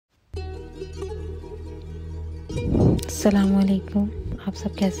अस्सलामुअलैकुम। आप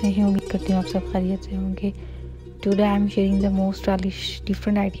सब कैसे हैं? उम्मीद करती हूँ आप सब खैरियत से होंगे। Today I am sharing the most stylish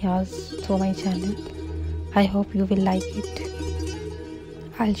different ideas through my channel. I hope you will like it.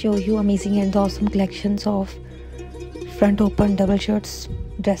 I'll show you amazing and awesome collections of front open double shirts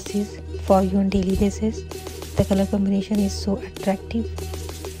dresses for you on daily basis. The color combination is so attractive,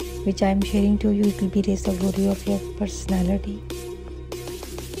 which I am sharing to you. It will be raise the glory of your personality.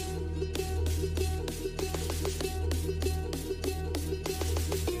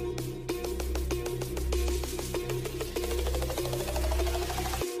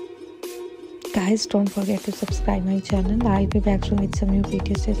 Guys, don't forget to subscribe my channel. I'll be back soon with some new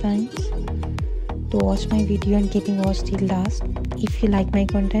videos designs. To watch my video and keeping watch till last. If you like my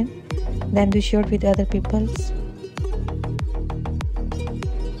content, then do share it with other people's.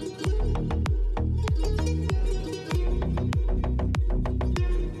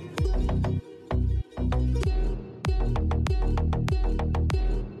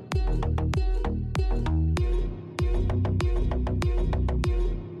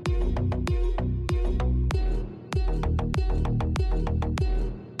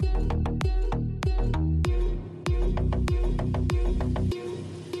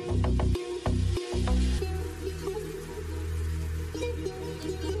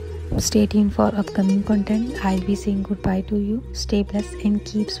 Stay tuned for upcoming content. I'll be saying goodbye to you. Stay blessed and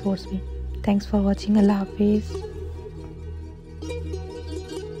keep sports me. Thanks for watching. Allah Hafiz.